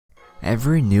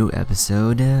Every new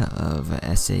episode of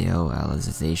SAO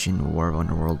Alicization War of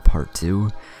Underworld Part 2,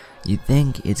 you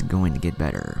think it's going to get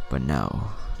better, but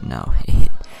no,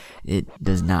 it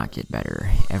does not get better.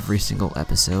 Every single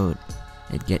episode,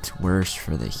 it gets worse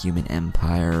for the Human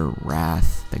Empire,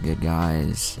 Wrath, the good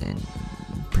guys, and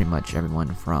pretty much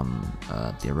everyone from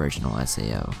the original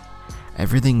SAO.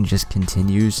 Everything just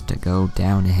continues to go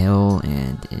downhill,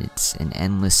 and it's an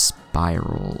endless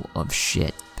spiral of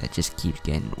shit that just keeps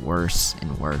getting worse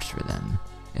and worse for them.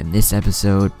 And this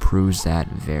episode proves that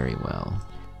very well.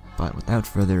 But without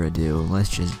further ado, let's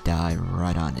just dive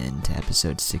right on into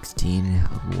episode 16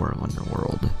 of War of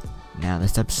Underworld. Now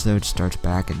this episode starts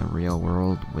back in the real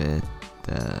world with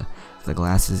the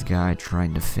glasses guy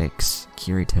trying to fix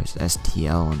Kirito's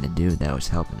STL and the dude that was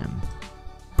helping him.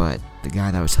 But the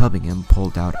guy that was helping him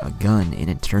pulled out a gun, and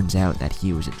it turns out that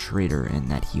he was a traitor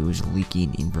and that he was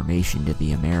leaking information to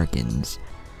the Americans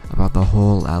about the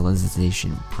whole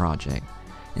Alicization project.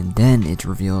 And then it's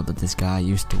revealed that this guy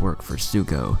used to work for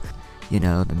Suko, you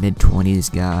know, the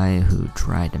mid-20s guy who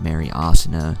tried to marry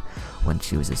Asuna when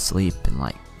she was asleep and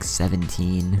like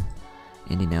 17,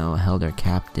 and you know, held her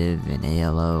captive in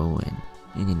ALO,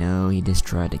 and you know, he just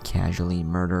tried to casually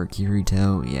murder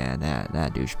Kirito. Yeah,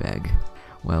 that douchebag.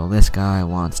 Well, this guy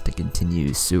wants to continue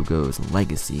Sugo's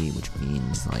legacy, which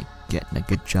means like getting a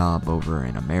good job over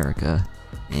in America,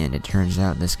 and it turns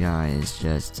out this guy is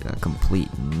just a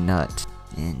complete nut,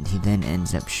 and he then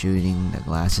ends up shooting the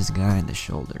glasses guy in the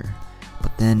shoulder.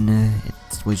 But then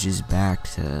it switches back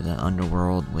to the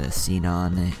Underworld with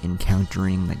Sinon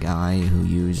encountering the guy who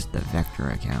used the Vector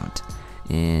account.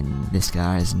 And this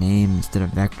guy's name, instead of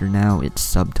Vector now, it's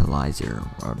Subtilizer,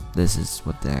 or this is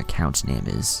what the account's name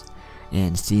is.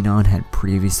 And Sinon had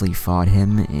previously fought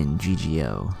him in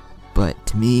GGO. But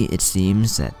to me, it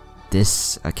seems that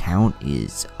this account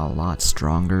is a lot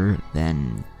stronger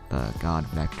than the God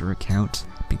Vector account,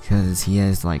 because he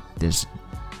has like this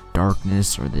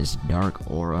darkness or this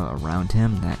dark aura around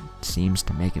him that seems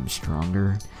to make him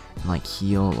stronger and like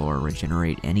heal or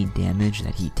regenerate any damage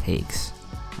that he takes.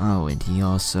 Oh, and he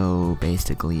also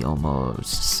basically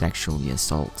almost sexually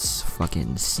assaults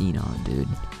fucking Sinon, dude.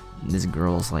 This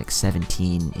girl's like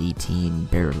 17, 18,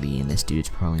 barely, and this dude's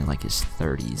probably in like his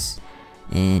 30s.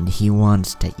 And he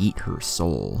wants to eat her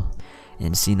soul.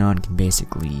 And Sinon can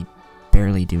basically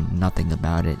barely do nothing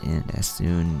about it, and as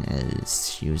soon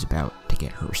as she was about to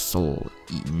get her soul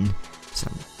eaten, so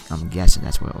I'm guessing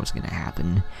that's what was gonna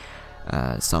happen,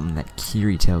 something that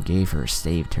Kirito gave her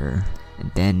saved her. And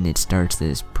then it starts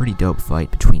this pretty dope fight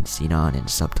between Sinon and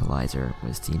Subtilizer,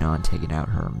 with Sinon taking out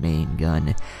her main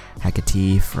gun,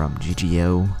 Hecate from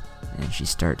GGO, and she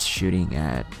starts shooting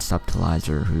at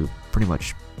Subtilizer, who pretty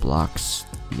much blocks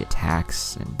the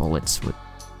attacks and bullets with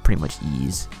pretty much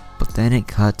ease. But then it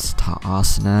cuts to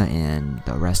Asuna and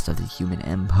the rest of the Human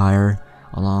Empire,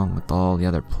 along with all the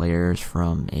other players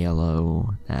from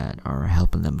ALO that are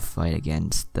helping them fight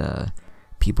against the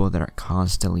people that are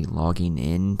constantly logging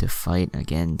in to fight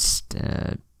against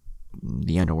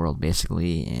the Underworld,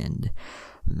 basically, and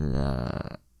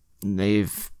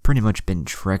they've pretty much been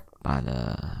tricked by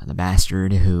the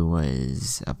bastard who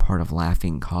was a part of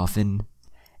Laughing Coffin,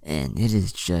 and it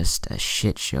is just a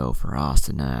shit show for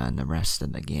Asuna and the rest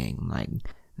of the gang. Like,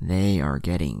 they are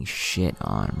getting shit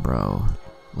on, bro.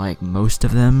 Like, most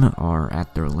of them are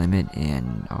at their limit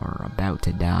and are about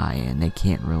to die, and they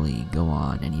can't really go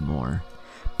on anymore.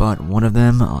 But one of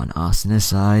them on Asuna's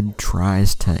side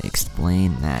tries to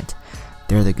explain that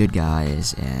they're the good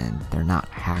guys and they're not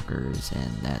hackers,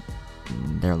 and that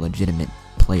they're legitimate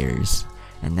players,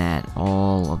 and that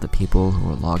all of the people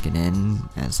who are logging in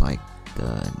as like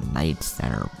the knights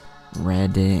that are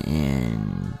red,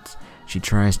 and she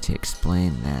tries to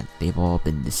explain that they've all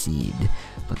been deceived.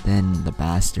 But then the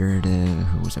bastard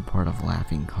who was a part of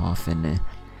Laughing Coffin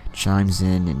chimes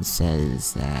in and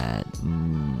says that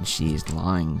she's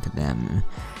lying to them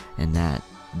and that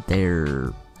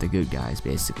they're the good guys,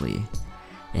 basically,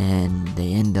 and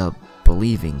they end up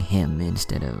believing him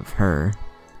instead of her.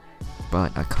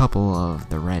 But a couple of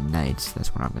the Red Knights,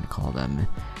 that's what I'm going to call them,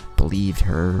 believed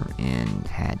her and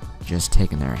had just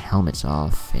taken their helmets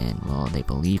off, and well, they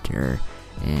believed her,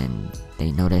 and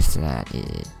they noticed that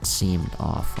it seemed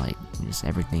off, like just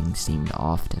everything seemed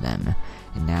off to them,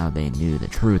 and now they knew the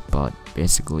truth. But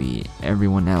basically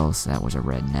everyone else that was a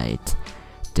Red Knight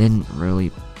didn't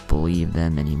really believe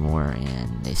them anymore,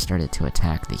 and they started to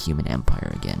attack the Human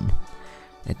Empire again.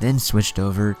 It then switched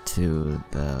over to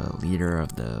the leader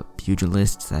of the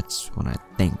Pugilists, that's what I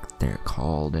think they're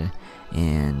called,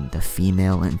 and the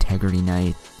female Integrity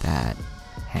Knight that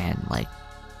had like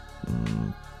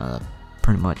a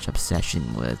pretty much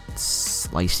obsession with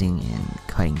slicing and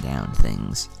cutting down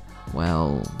things.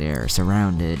 Well, they're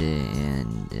surrounded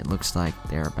and it looks like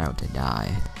they're about to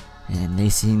die. And they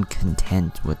seem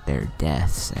content with their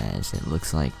deaths, as it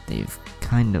looks like they've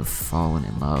kind of fallen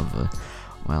in love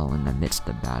while in the midst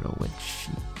of battle, which,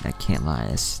 I can't lie,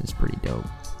 is pretty dope.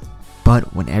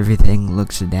 But when everything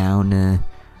looks down,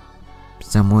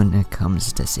 someone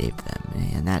comes to save them,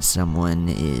 and that someone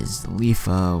is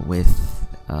Leafa with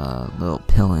Lil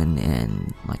Pillin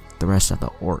and like the rest of the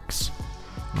orcs.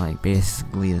 Like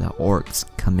basically the orcs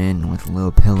come in with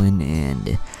Lil Pillin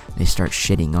and they start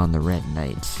shitting on the Red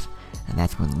Knights. And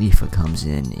that's when Leafa comes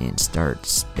in and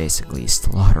starts basically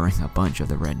slaughtering a bunch of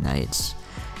the Red Knights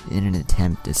in an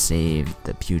attempt to save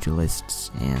the Pugilists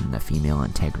and the female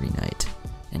Integrity Knight.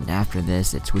 And after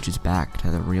this, it switches back to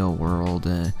the real world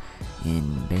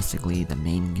in basically the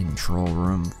main control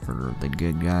room for the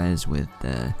good guys with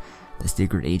the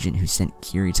secret agent who sent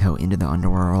Kirito into the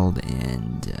Underworld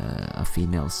and a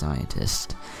female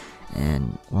scientist.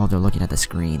 And while they're looking at the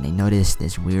screen, they notice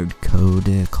this weird code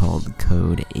called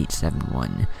Code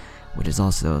 871, which is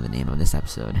also the name of this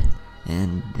episode.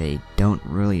 And they don't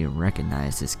really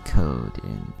recognize this code,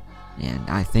 and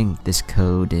I think this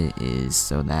code is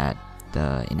so that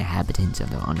the inhabitants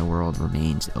of the Underworld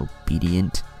remains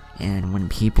obedient. And when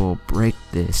people break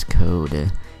this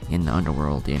code in the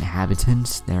Underworld, the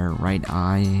inhabitants, their right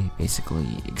eye basically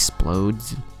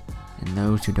explodes. And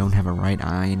those who don't have a right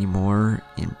eye anymore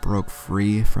and broke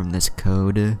free from this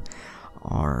code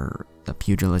are the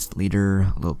Pugilist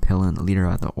leader, Lil Pillin, the leader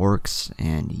of the orcs,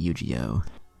 and Yu-Gi-Oh!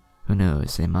 Who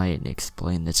knows, they might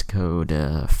explain this code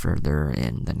further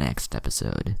in the next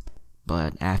episode.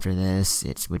 But after this,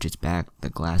 it switches back to the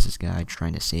glasses guy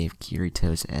trying to save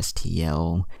Kirito's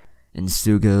STL and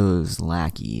Sugo's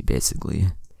lackey, basically.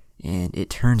 And it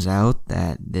turns out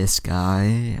that this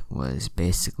guy was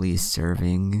basically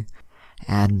serving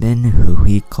admin, who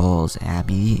he calls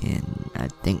Abby, and I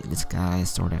think this guy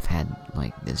sort of had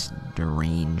like this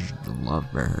deranged love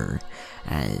for her,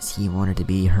 as he wanted to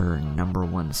be her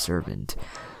 #1 servant.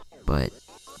 But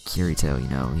Kirito, you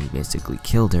know, he basically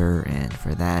killed her, and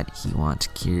for that he wants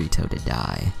Kirito to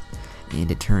die. And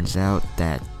it turns out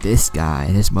that this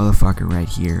guy, this motherfucker right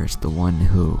here, is the one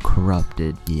who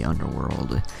corrupted the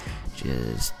Underworld,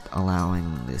 just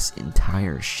allowing this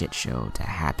entire shit show to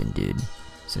happen, dude.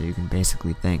 So you can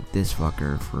basically thank this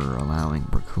fucker for allowing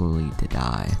Berkuli to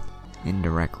die.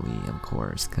 Indirectly, of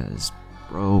course, cause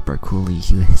bro, Berkuli,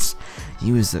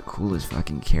 he was the coolest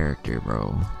fucking character,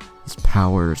 bro. His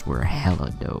powers were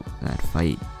hella dope. That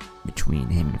fight between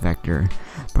him and Vector,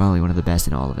 probably one of the best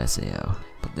in all of SAO.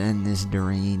 But then this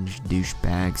deranged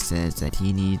douchebag says that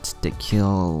he needs to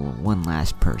kill one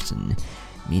last person,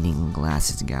 meaning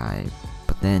Glasses guy.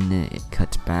 But then it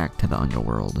cuts back to the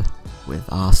Underworld with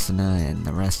Asuna and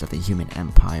the rest of the human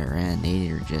empire, and they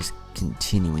are just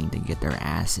continuing to get their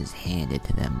asses handed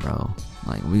to them, bro.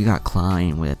 Like, we got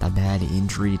Klein with a bad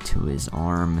injury to his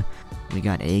arm, we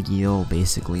got Aegil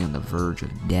basically on the verge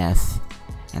of death,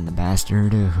 and the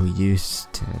bastard who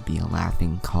used to be a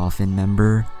Laughing Coffin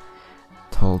member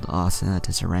told Asuna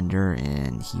to surrender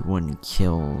and he wouldn't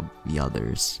kill the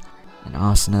others. And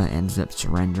Asuna ends up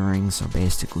surrendering, so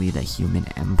basically the human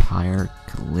empire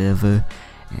could live,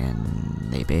 and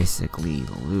they basically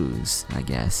lose, I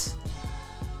guess.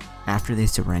 After they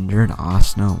surrendered,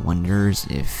 Asuna wonders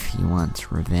if he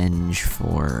wants revenge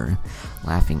for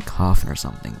Laughing Coffin or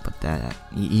something, but that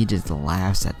he just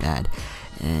laughs at that,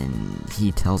 and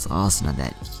he tells Asuna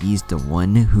that he's the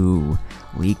one who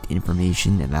leaked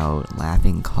information about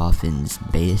Laughing Coffin's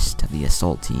base to the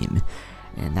assault team.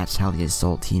 And that's how the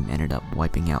assault team ended up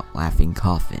wiping out Laughing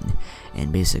Coffin,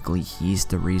 and basically he's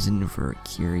the reason for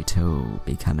Kirito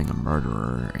becoming a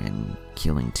murderer and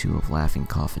killing 2 of Laughing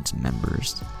Coffin's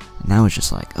members. And that was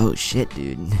just like, oh shit,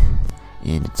 dude.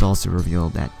 And it's also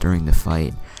revealed that during the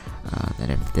fight, that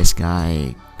if this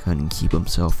guy couldn't keep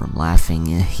himself from laughing,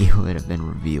 he would have been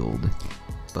revealed.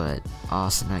 But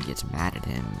Asuna gets mad at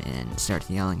him and starts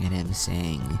yelling at him,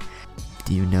 saying,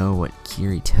 do you know what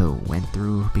Kirito went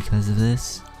through because of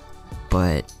this?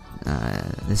 But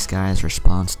this guy's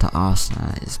response to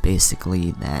Asuna is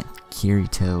basically that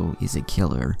Kirito is a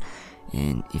killer,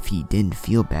 and if he didn't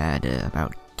feel bad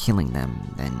about killing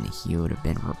them, then he would have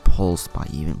been repulsed by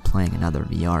even playing another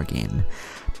VR game.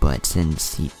 But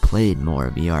since he played more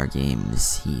VR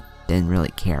games, he didn't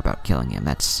really care about killing him.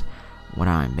 That's what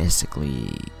I'm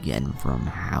basically getting from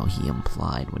how he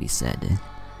implied what he said.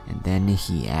 And then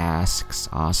he asks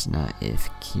Asuna if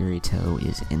Kirito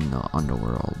is in the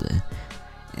Underworld,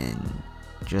 and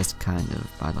just kind of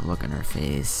by the look on her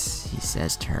face, he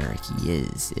says to her he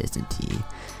is, isn't he?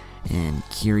 and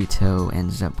Kirito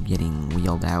ends up getting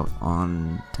wheeled out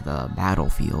onto the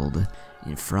battlefield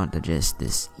in front of just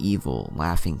this evil,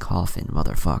 laughing coffin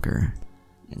motherfucker.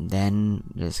 And then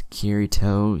just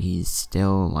Kirito, he's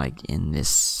still like in this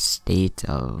state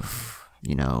of,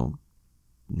 you know,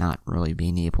 not really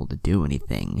being able to do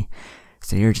anything.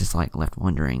 So you're just like left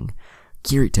wondering,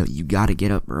 Kirito, you gotta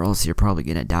get up or else you're probably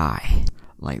gonna die.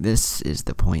 Like, this is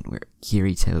the point where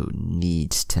Kirito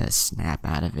needs to snap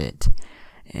out of it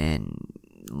and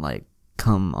like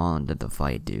come on to the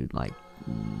fight, dude. Like,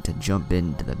 to jump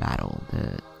into the battle,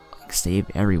 to like save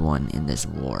everyone in this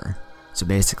war. So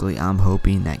basically, I'm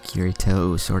hoping that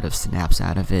Kirito sort of snaps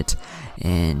out of it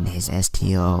and his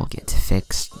STO gets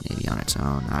fixed, maybe on its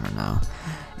own, I don't know,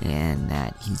 and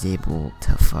that he's able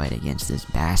to fight against this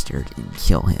bastard and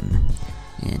kill him,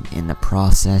 and in the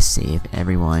process save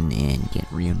everyone and get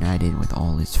reunited with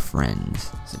all his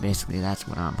friends. So basically that's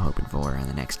what I'm hoping for in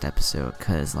the next episode,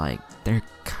 cause like they're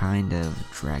kind of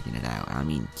dragging it out. I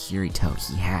mean, Kirito,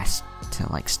 he has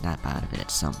to like snap out of it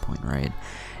at some point, right?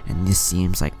 And this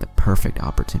seems like the perfect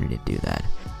opportunity to do that.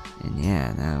 And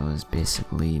yeah, that was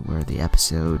basically where the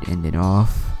episode ended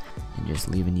off, and just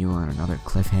leaving you on another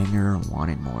cliffhanger,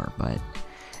 wanting more. But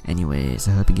anyways,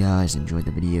 I hope you guys enjoyed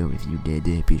the video. If you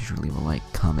did, be sure to leave a like,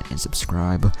 comment, and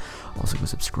subscribe. Also go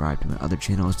subscribe to my other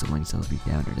channels. The links to those will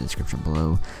be down in the description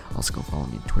below. Also go follow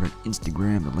me on Twitter and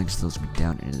Instagram. The links to those will be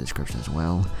down in the description as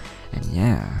well. And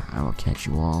yeah, I will catch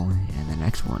you all in the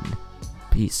next one.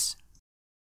 Peace.